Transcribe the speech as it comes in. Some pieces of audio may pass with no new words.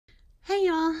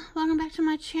welcome back to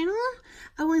my channel.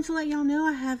 I wanted to let y'all know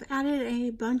I have added a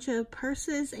bunch of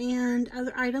purses and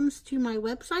other items to my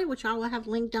website, which I will have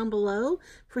linked down below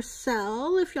for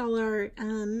sale if y'all are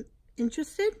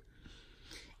interested.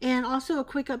 And also a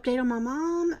quick update on my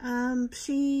mom.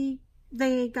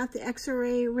 They got the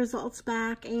x-ray results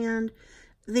back, and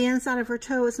the inside of her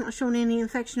toe is not showing any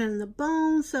infection in the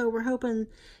bone, so we're hoping,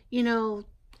 you know,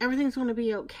 everything's going to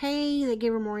be okay. They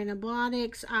gave her more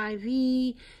antibiotics,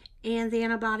 IV, and the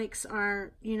antibiotics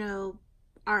are, you know,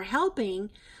 are helping,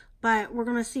 but we're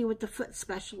going to see what the foot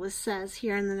specialist says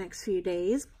here in the next few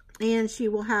days. And she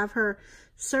will have her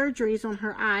surgeries on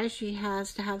her eyes. She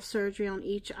has to have surgery on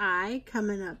each eye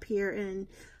coming up here in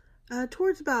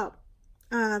towards about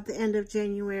the end of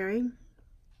January.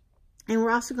 And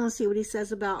we're also going to see what he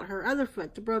says about her other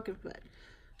foot, the broken foot.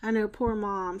 I know, poor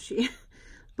mom, she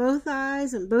both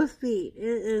eyes and both feet, it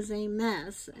is a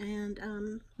mess.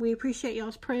 And we appreciate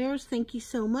y'all's prayers. Thank you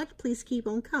so much. Please keep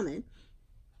on coming.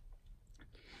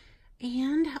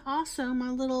 And also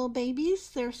my little babies,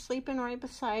 they're sleeping right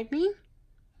beside me,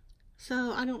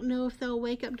 so I don't know if they'll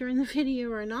wake up during the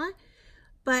video or not.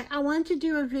 But I wanted to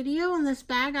do a video on this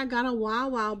bag I got a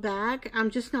while back.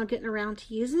 I'm just not getting around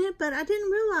to using it, but I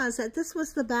didn't realize that this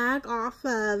was the bag off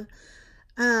of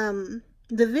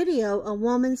the video, A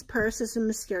Woman's Purse is a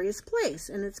Mysterious Place.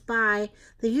 And it's by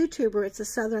the YouTuber, It's a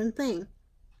Southern Thing.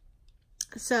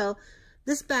 So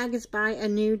this bag is by A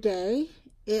New Day.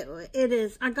 It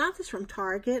is, I got this from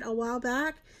Target a while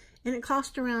back, and it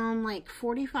cost around like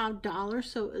 $45,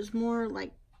 so it was more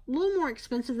like a little more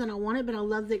expensive than I wanted, but I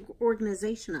love the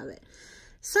organization of it.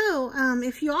 So,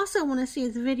 if you also want to see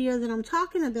the video that I'm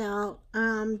talking about,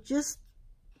 just,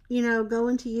 you know, go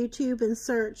into YouTube and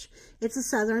search It's a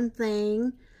Southern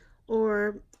Thing,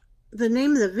 or the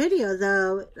name of the video,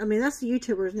 though, I mean, that's the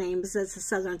YouTuber's name, because it's a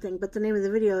Southern Thing, but the name of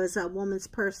the video is A Woman's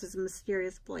Purse is a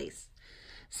Mysterious Place.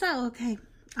 So, okay,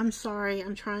 I'm sorry,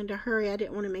 I'm trying to hurry. I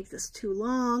didn't want to make this too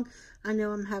long. I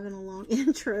know I'm having a long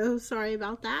intro, sorry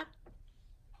about that.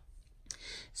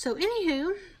 So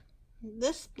anywho,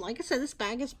 this, like I said, this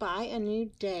bag is by A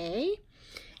New Day,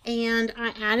 and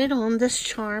I added on this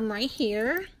charm right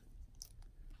here.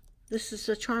 This is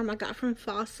a charm I got from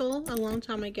Fossil a long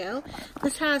time ago.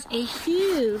 This has a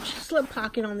huge slip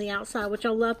pocket on the outside, which I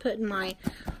love putting my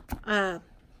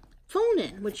phone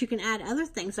in, which you can add other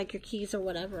things like your keys or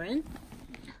whatever in.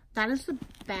 That is the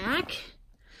back,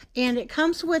 and it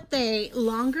comes with a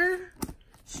longer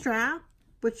strap,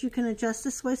 which you can adjust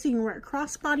this way, so you can wear a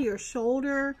crossbody or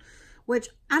shoulder, which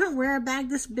I don't wear a bag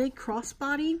this big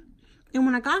crossbody. And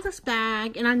when I got this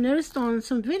bag, and I noticed on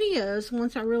some videos,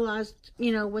 once I realized,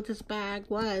 you know, what this bag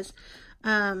was,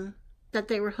 that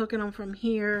they were hooking them from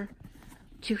here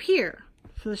to here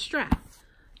for the strap.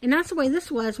 And that's the way this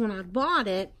was when I bought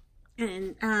it,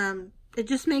 and it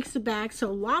just makes the bag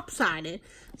so lopsided.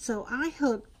 So I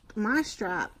hooked my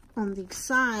strap on the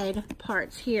side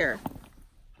parts here,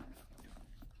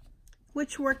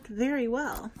 which worked very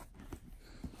well.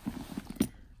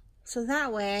 So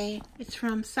that way it's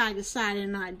from side to side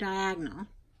and not diagonal.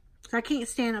 So I can't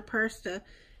stand a purse to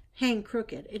hang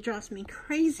crooked. It drives me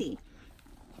crazy.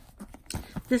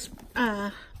 This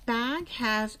bag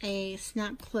has a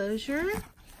snap closure.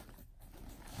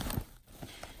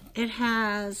 It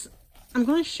has, I'm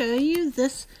going to show you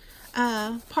this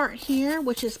part here,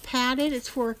 which is padded. It's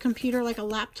for a computer like a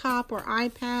laptop or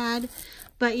iPad.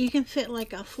 But you can fit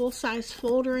like a full-size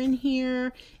folder in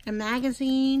here, a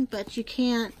magazine, but you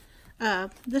can't,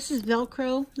 this is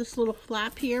Velcro, this little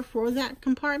flap here for that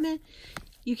compartment.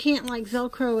 You can't like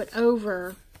Velcro it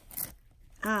over,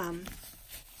 right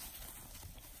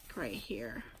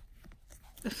here,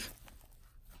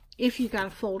 if you got a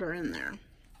folder in there.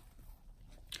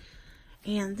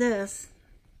 And this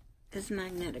is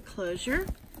magnetic closure,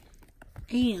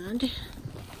 and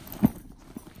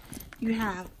you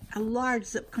have a large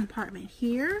zip compartment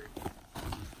here.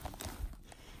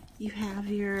 You have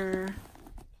your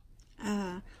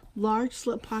large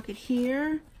slip pocket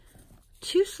here,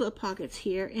 2 slip pockets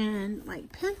here, and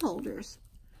like pen holders.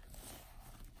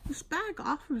 This bag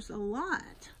offers a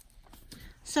lot.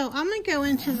 So I'm going to go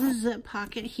into the zip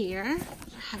pocket here. I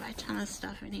have a ton of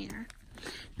stuff in here.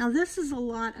 Now this is a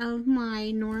lot of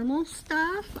my normal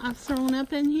stuff I've thrown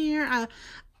up in here.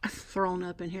 I've thrown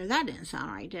up in here. That didn't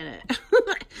sound right, did it?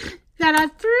 That I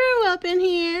threw up in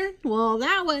here. Well,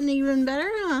 that wasn't even better,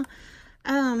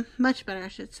 huh? Much better, I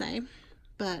should say.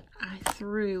 But I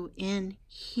threw in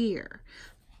here.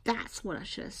 That's what I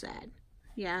should have said.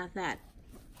 Yeah, that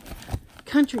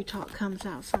country talk comes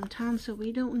out sometimes, so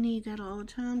we don't need that all the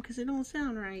time because it don't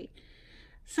sound right.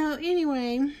 So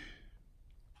anyway,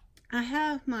 I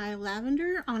have my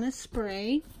lavender honest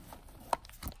spray.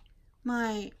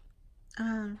 my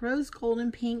rose gold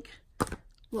and pink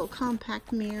little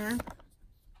compact mirror,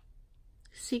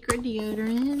 secret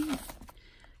deodorant,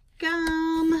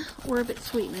 gum, Orbit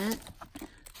Sweet Mint.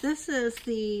 This is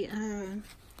the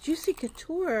Juicy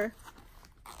Couture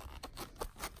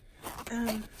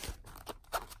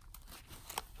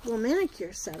little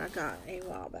manicure set I got a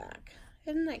while back.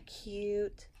 Isn't that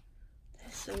cute?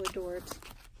 That's so adorbs.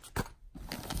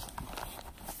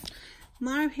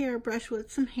 My hairbrush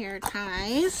with some hair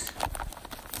ties.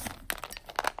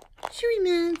 Chewy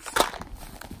mints.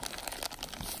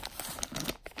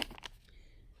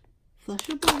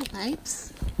 Flushable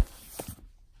wipes.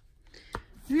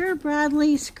 Vera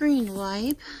Bradley screen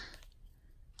wipe.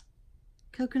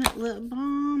 Coconut lip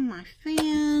balm. My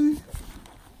fan.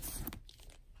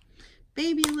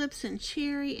 Baby lips and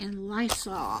cherry and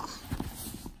Lysol.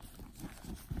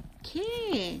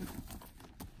 Okay.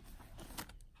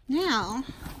 Now,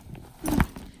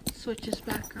 switch this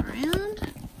back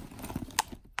around.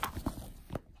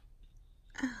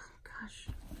 Oh gosh,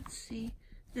 let's see.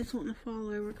 This won't fall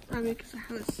over probably because I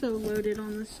have it so loaded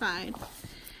on the side.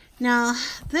 Now,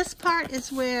 this part is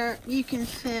where you can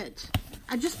fit.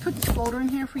 I just put this folder in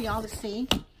here for y'all to see.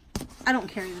 I don't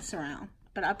carry this around,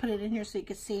 but I put it in here so you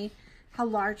can see how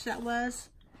large that was.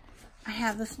 I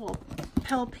have this little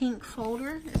pale pink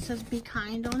folder. It says Be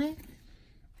Kind on it.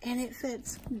 And it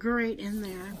fits great in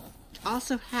there.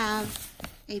 Also have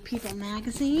a People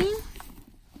magazine.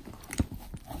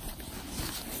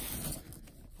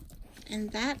 And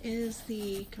that is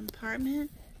the compartment,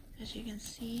 as you can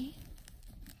see.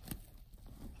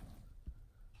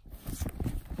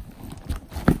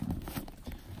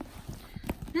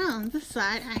 Now on this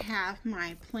side I have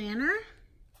my planner.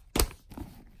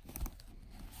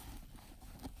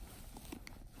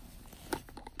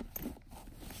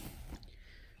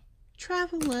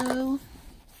 Travelo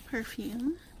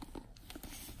perfume,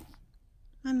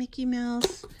 my Mickey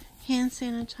Mouse hand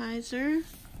sanitizer,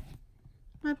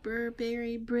 my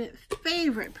Burberry Brit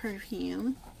favorite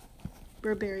perfume,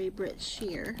 Burberry Brit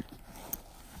Sheer,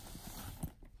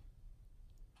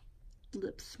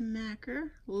 lip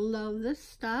smacker, love this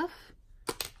stuff.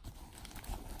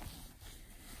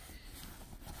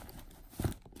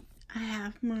 I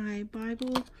have my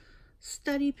Bible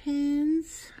study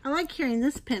pens. I like carrying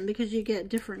this pen because you get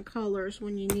different colors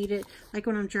when you need it, like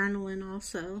when I'm journaling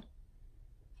also.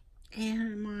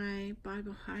 And my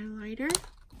Bible highlighter.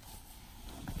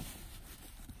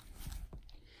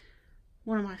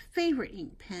 One of my favorite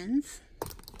ink pens.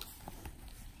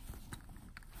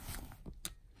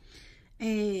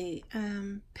 A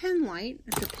pen light.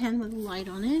 It's a pen with a light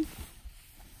on it.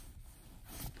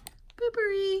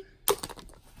 Boobery.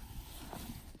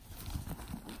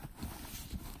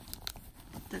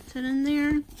 That's it in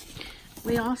there.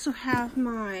 We also have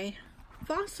my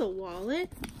Fossil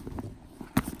wallet.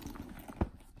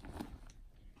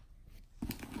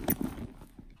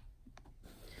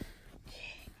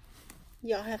 Okay.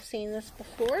 Y'all have seen this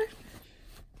before.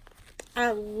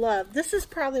 I love, this is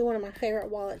probably one of my favorite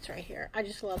wallets right here. I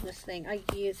just love this thing. I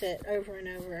use it over and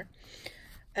over.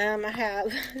 I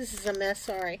have, this is a mess,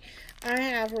 sorry. I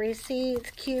have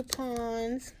receipts,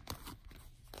 coupons,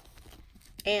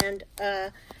 and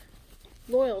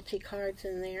loyalty cards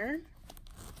in there.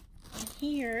 And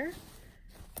here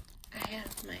I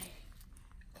have my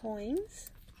coins.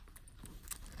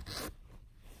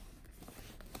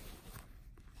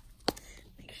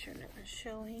 Make sure nothing's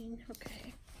showing.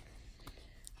 Okay.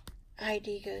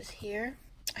 ID goes here.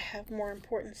 I have more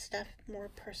important stuff, more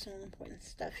personal important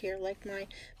stuff here, like my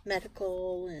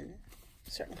medical and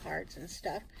certain cards and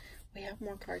stuff. We have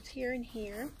more cards here and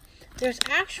here. There's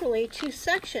actually 2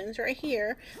 sections right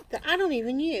here that I don't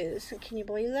even use. Can you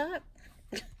believe that?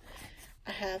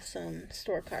 I have some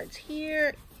store cards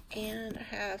here, and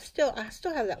I still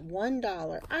have that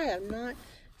 $1. I have not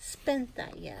spent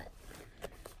that yet.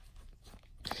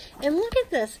 And look at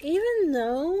this. Even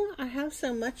though I have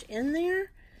so much in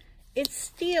there, it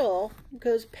still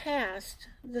goes past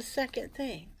the second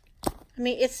thing. I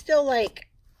mean, it's still like,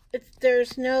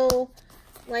 there's no,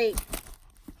 like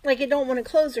it don't want to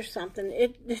close or something.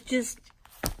 It just,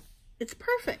 it's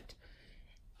perfect.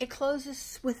 It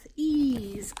closes with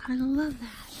ease. I love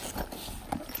that.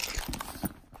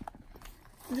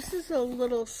 This is a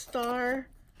little star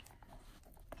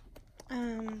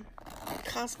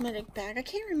cosmetic bag. I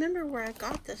can't remember where I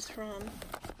got this from.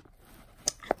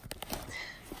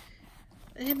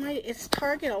 It's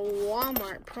Target or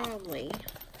Walmart probably.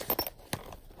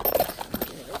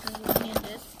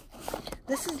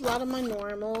 This is a lot of my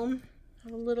normal. I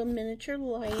have a little miniature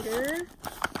lighter,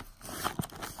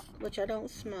 which I don't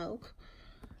smoke.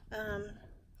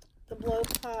 the Blow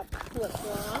Pop lip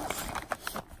gloss.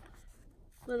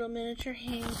 Little miniature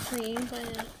hand cream by,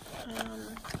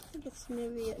 I think it's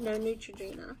Nivea, no,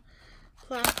 Neutrogena.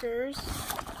 Plackers.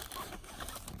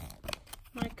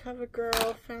 My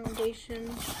CoverGirl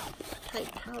foundation type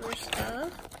powder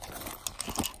stuff.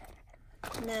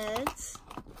 Meds.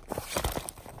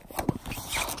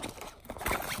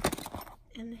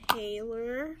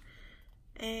 Inhaler.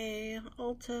 A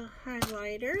Ulta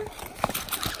highlighter.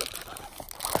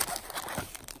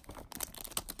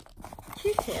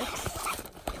 Q-tips.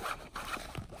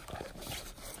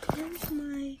 Here's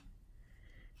my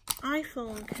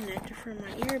iPhone connector for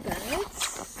my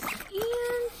earbuds.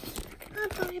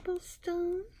 And a Bible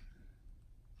stone.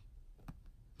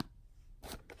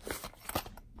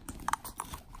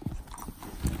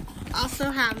 Also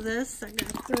have this. I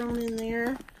got thrown in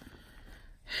there.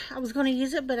 I was going to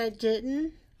use it, but I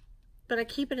didn't. But I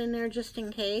keep it in there just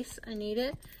in case I need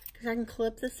it. Because I can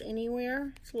clip this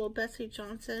anywhere. It's a little Betsy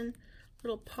Johnson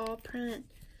little paw print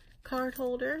card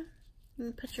holder. You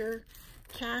can put your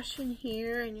cash in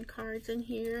here and your cards in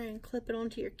here and clip it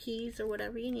onto your keys or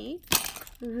whatever you need.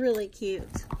 Really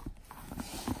cute.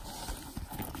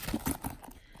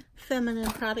 Feminine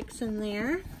products in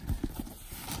there.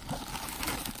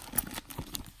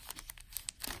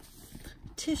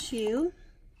 Tissue.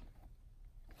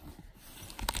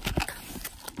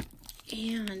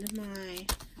 And my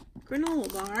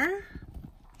granola bar.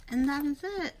 And that is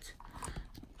it.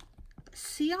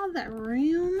 See all that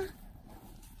room?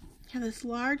 Have this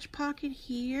large pocket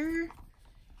here.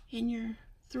 And your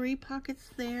 3 pockets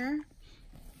there.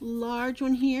 Large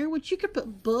one here, which you could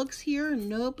put books here,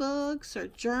 notebooks or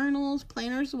journals,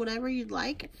 planners, whatever you'd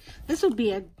like. This would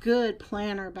be a good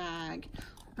planner bag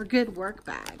or good work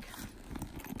bag.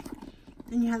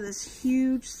 Then you have this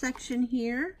huge section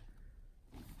here.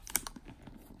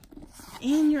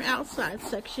 And your outside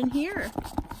section here.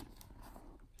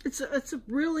 It's a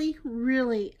really,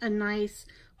 really a nice,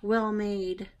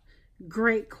 well-made,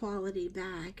 great quality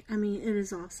bag. I mean, it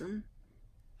is awesome.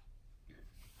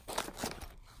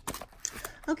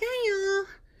 Okay, y'all.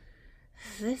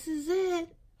 This is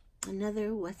it.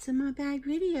 Another What's in My Bag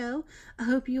video. I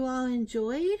hope you all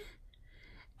enjoyed.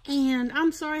 And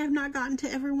I'm sorry I've not gotten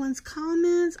to everyone's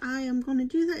comments. I am going to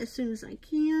do that as soon as I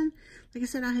can. Like I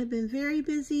said, I have been very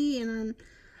busy and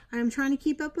I'm trying to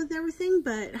keep up with everything,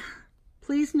 but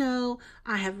please know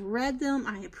I have read them.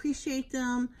 I appreciate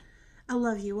them. I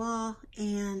love you all.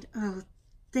 And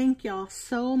thank y'all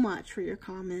so much for your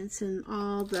comments and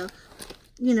all the,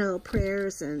 you know,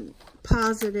 prayers and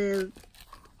positive,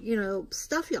 you know,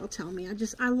 stuff y'all tell me.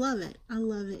 I love it. I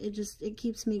love it. It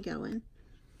keeps me going.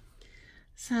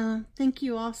 So thank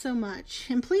you all so much.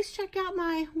 And please check out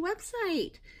my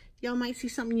website. Y'all might see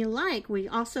something you like. We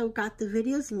also got the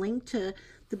videos linked to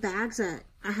the bags that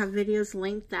I have videos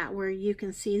linked that where you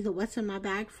can see the what's in my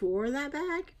bag for that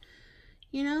bag.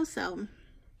 You know, so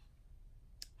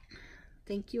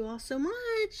thank you all so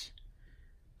much.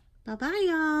 Bye-bye,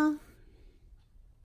 y'all.